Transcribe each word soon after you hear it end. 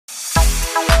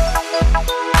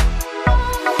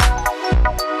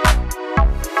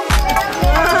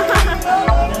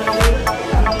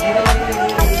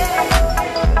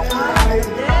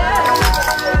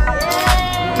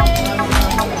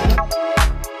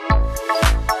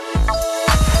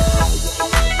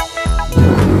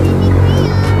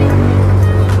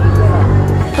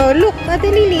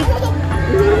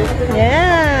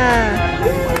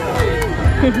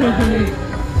You're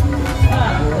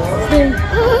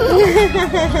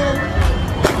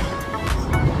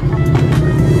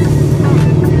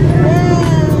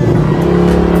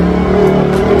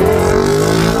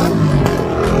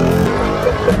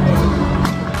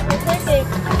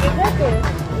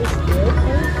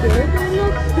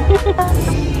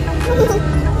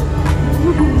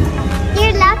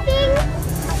laughing?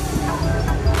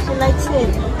 She likes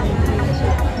it.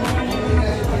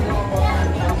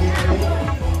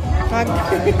 Hug.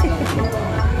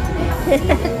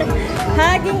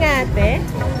 Hugging ate.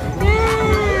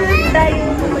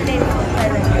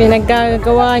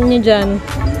 Pinagkagawaan niyo dyan.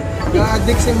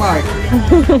 Ka-addict si Mark.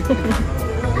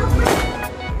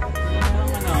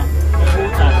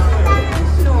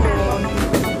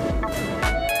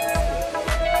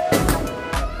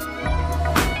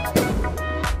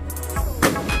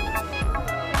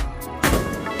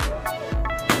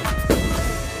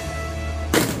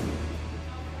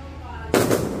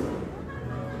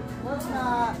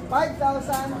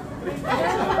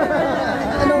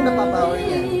 Anong napapower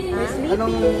niya?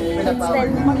 Anong pinapower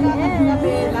niya?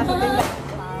 Nasa tingin.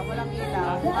 Walang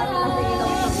ilaw. Parang nasa ilaw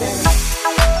ng pera.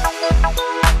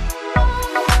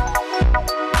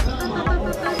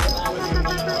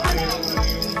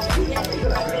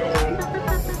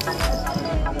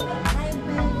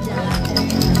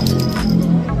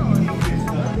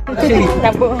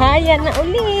 Nabuhayan na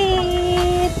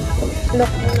ulit.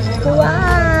 Look. Wow!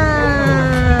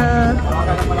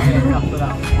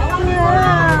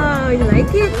 Wow! You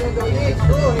like it?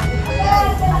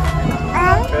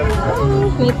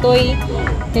 May toy.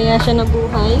 Kaya siya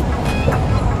nabuhay.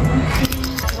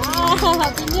 Wow!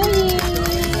 Happy New Year!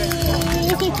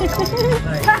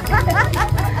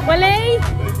 Walay!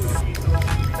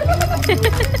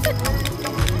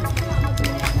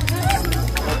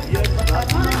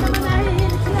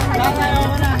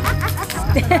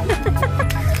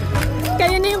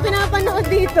 Kayo na yung pinapanood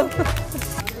dito.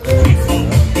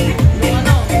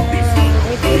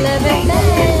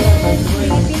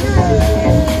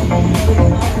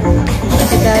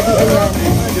 Si Daddy, ayan.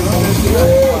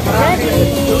 Daddy!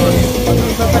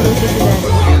 Papaluti si Daddy.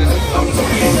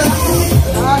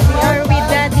 We are with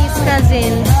Daddy's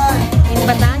cousins in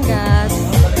Batangas.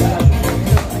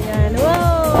 Ayan.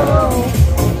 Wow!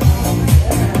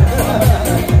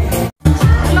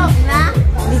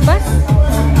 Lipas?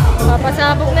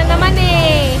 Papasabog na naman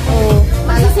eh. Oh.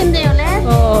 Masisindi ulit?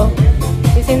 Oo.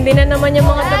 Sisindi na naman yung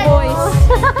mga the boys.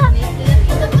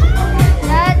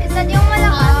 Dad, isa yung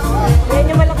malakas. Yan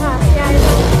yung malakas. Yan.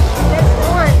 Let's go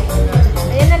on.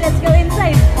 Ayan na, let's go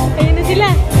inside. Ayun na sila.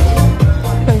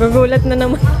 Nagugulat na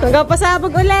naman.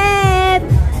 Nagpapasabog ulit.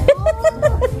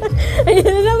 Ayun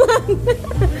na naman.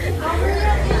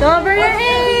 Cover your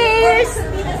ears.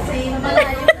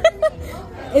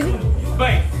 Is it?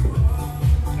 Bye.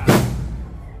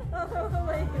 Oh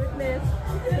my goodness.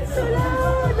 It's so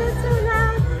loud. It's so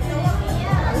loud.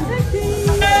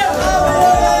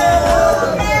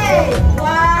 Okay.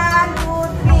 1,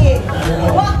 2, 3.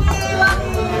 Waki, waki,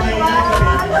 waki.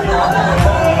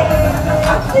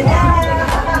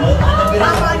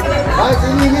 Ay,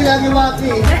 sinili lagi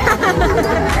waki.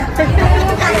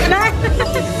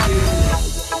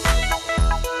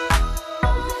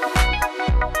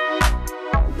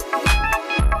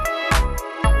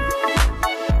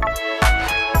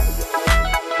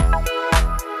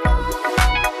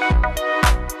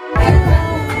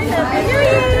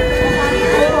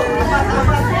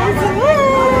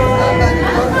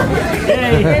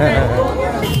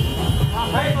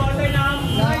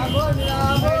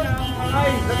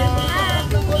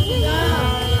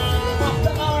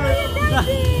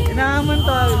 Inaman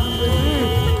to.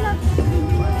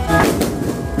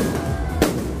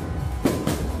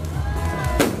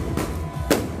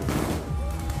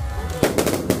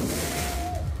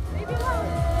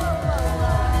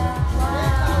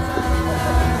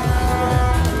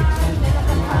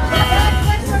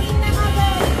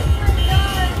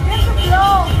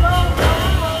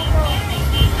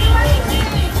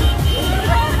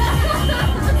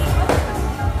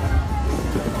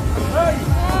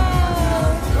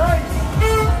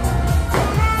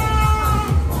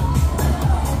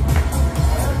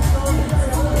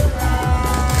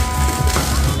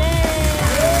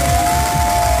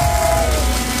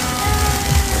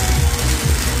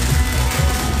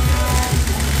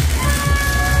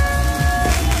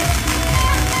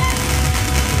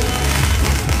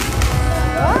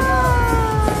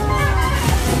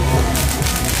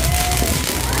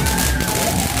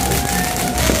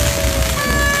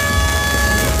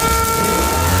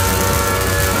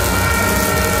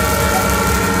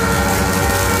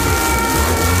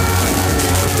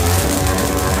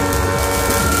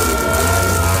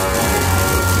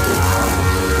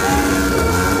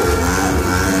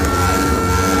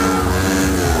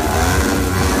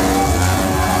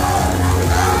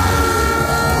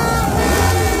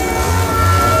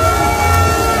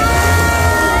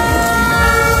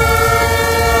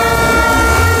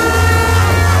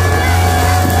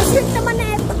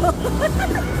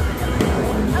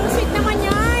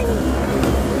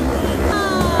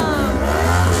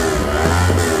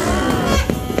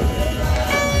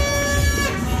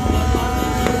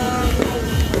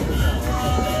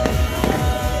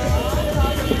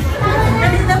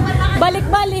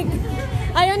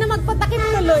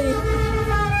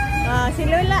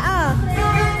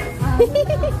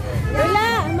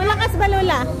 Lola, malakas ba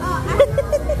Lola?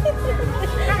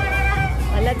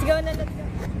 Let's go na, let's go.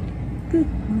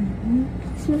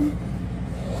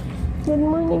 Good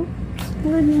morning.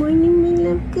 Good morning, my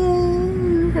love ko.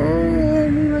 Hi,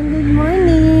 everyone. Good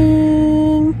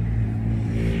morning.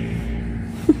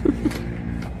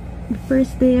 The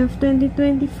first day of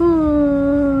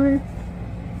 2024.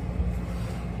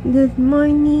 Good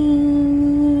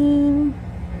morning.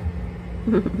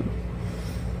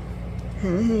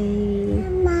 Hi.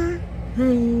 Mama.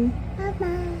 Hi.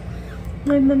 Mama.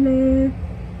 Hi, Mama.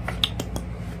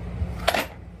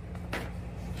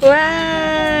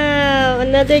 Wow!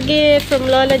 Another gift from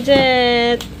Lola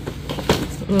Jet.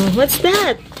 What's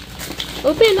that?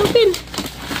 Open, open.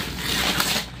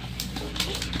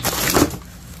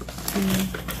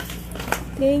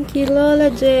 Thank you, Lola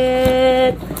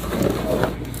Jet.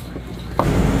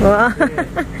 Wow.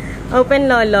 Open,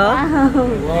 Lolo.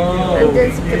 Wow. I'm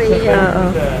just praying. Oo.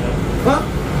 Ha?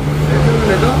 Ito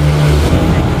na ito?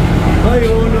 Ay,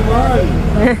 oo naman.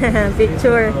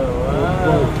 Picture.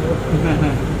 Wow.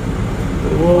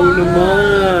 Wow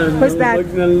naman. Who's that?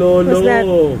 Wag ng lolo. Who's that?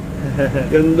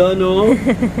 Ganda, no?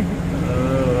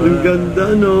 Ang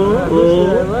ganda, no?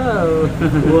 Oh.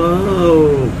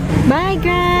 Wow. Bye,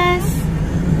 grass.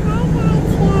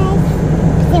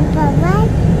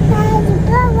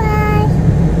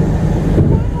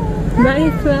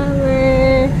 Bye,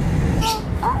 flower.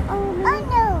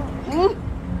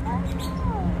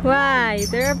 Why?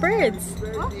 There are birds.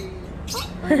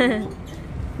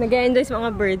 Nag-enjoy sa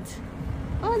mga birds.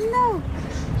 Oh no!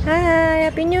 Hi!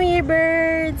 Happy New Year,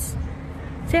 birds!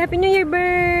 Say Happy New Year,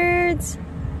 birds!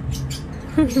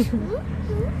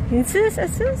 Asus,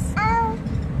 asus!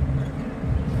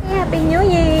 Happy New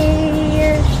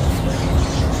Year!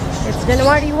 It's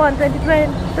January 1,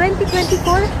 2024?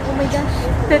 Oh my gosh!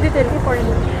 2024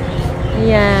 na.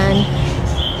 Ayan.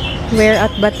 We're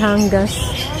at Batangas.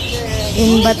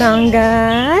 In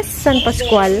Batangas, San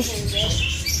Pascual.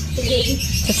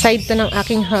 Sa side to ng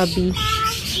aking hubby.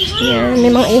 Yan,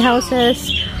 may mga e-houses,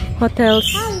 hotels.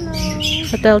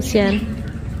 Hotels yan.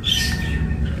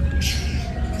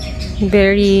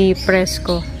 Very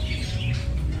fresco.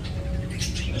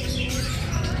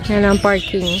 Yan ang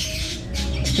parking.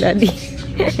 Daddy.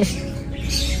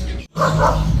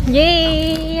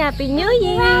 Yay! Happy New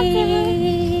Year!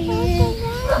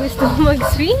 Gusto mo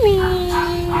mag-swimming?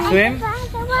 Swim?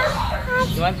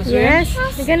 You want to swim? Yes,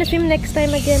 we're gonna swim next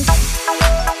time again.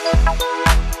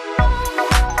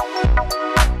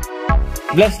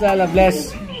 Bless Lala,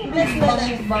 bless.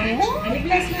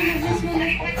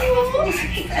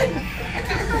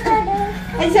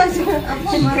 Ay, sasagot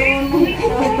ako, marunong ko.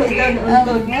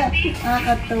 Untog nga.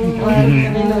 Nakakatawa.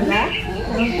 Kami Lola?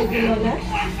 Untog ni Lola?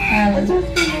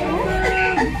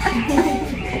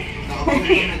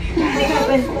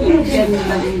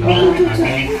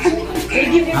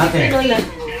 Ate.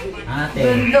 Ate.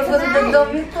 Ganda-ganda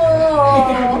ito.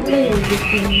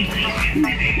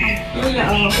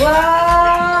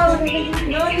 Wow!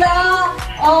 Lola!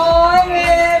 Oh,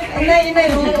 man! Inay,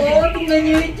 oo. Tingnan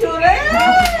niyo yung itsura.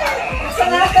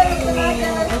 Sanatan.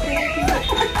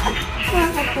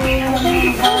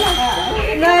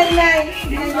 Nay.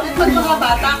 Ito mga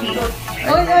bata.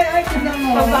 Oy, tingnan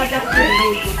mo. Mga bata.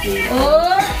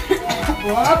 Oh!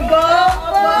 Aba!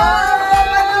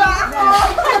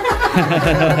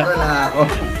 Wala ako.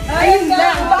 Ayun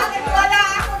lang. Bakit wala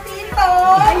ako dito?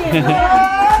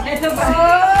 Ito ba?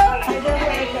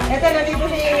 Ito, nandito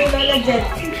si Lola Jet.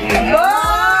 Si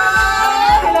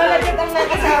Lola Jet ang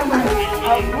nakasama.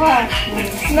 Aba.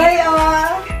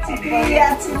 Ngayon, si Pia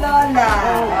at si Lola.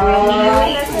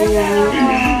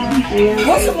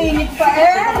 Oh, sumingit pa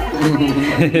eh.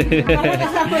 Ako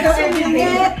kasama daw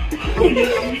sumingit.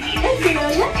 Si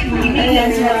Lola? Ayan,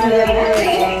 si Lola.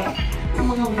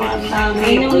 Mga bata.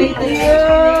 Ngayon ang late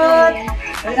yun.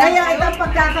 Kaya ito ang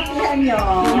pagkakapihan nyo.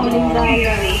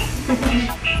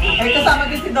 Ay, kasama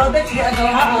din si Dodex. Di ano,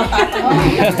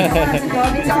 si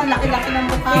Dodex ang laki-laki ng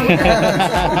mukha.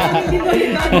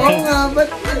 Oo nga, ba't?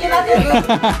 Hindi natin.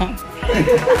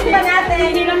 Hindi ba natin?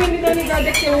 Hindi namin dito ni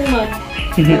Dodex yung mug.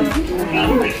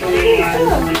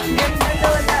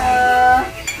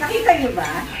 Nakita niyo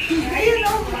ba? Ayun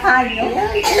o, mukha niyo.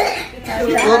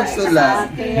 Si Ursula.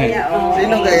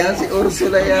 Sino kaya? Si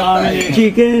Ursula yata.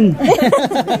 Chicken.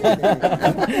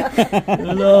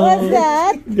 Hello. What's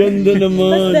that? Ganda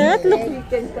naman. What's that? Look.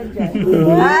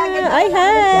 Ay,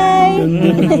 hi! Ganda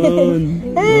naman.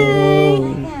 Hi!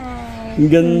 Ang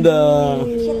ganda.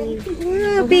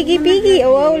 Wow, Piggy.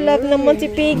 Oh, wow, love naman si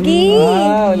Piggy.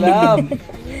 Wow, love.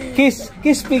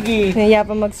 Kiss Piggy. Nahiya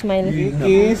pa mag-smile.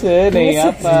 Kiss,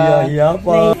 nahiya pa. Nahiya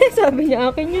pa. Sabi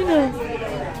niya, akin yun ah.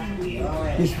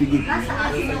 Kiss Piggy.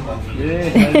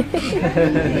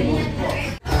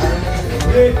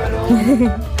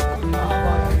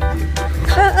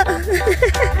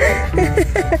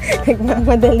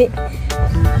 Nagmamadali.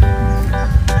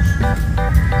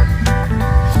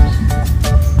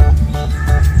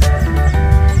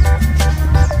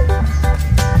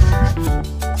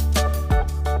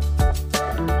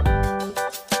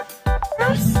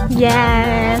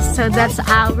 Yes! So that's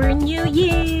our New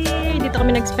Year! Dito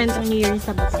kami nag-spend ang New Year sa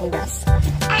Batangas.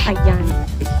 Ayan.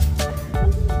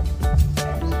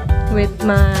 With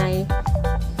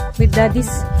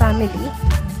Daddy's family.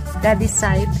 Daddy's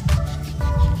side.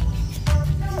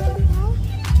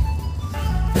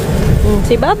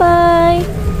 Say bye-bye!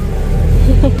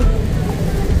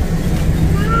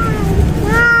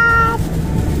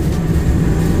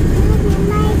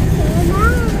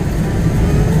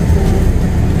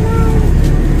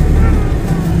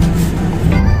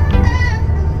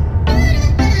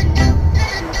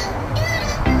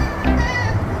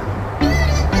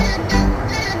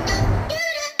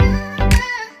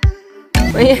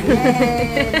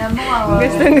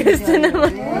 Gusto naman.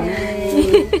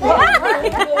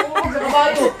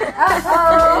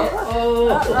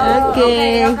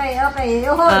 Okay.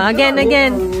 Again.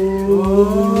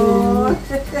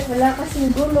 Wala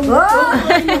kasing gulong.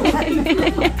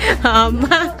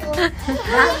 Hama.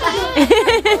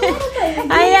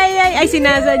 Ay,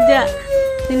 sinasadya.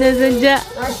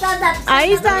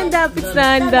 Ay, stand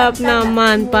up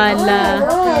naman pala.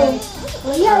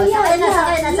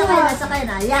 Nasakay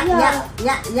na. Ya.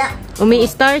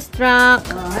 Umi-starstruck.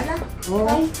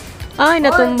 Ay,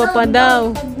 natumba pa daw.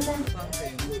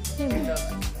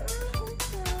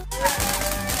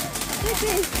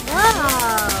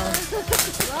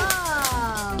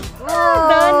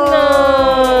 Done na.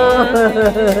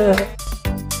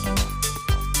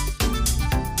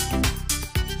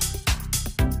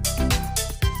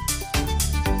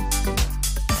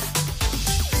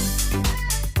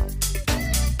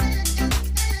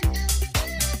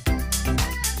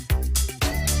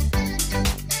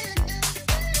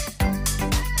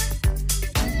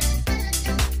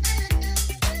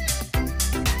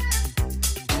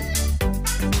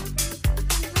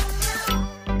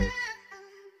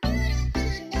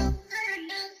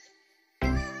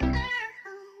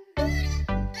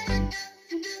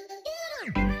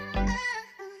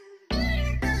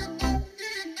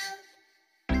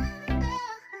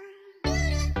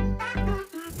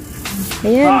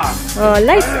 Ayan. Oh,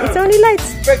 lights. It's only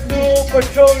lights.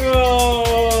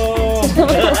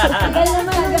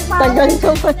 Tagal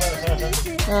naman.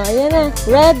 Oh, ayan na.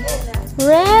 Red.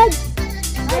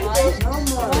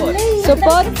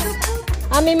 Support.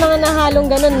 May mga nahalong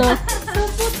ganun, no?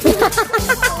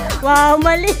 Wow,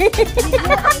 mali.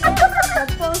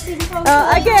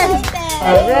 Again.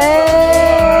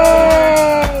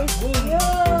 Red.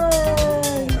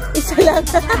 Isa lang.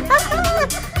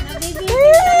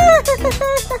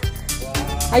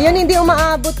 Ayun, hindi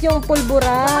umaabot yung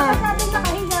pulbura.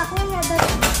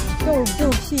 Go,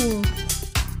 sing.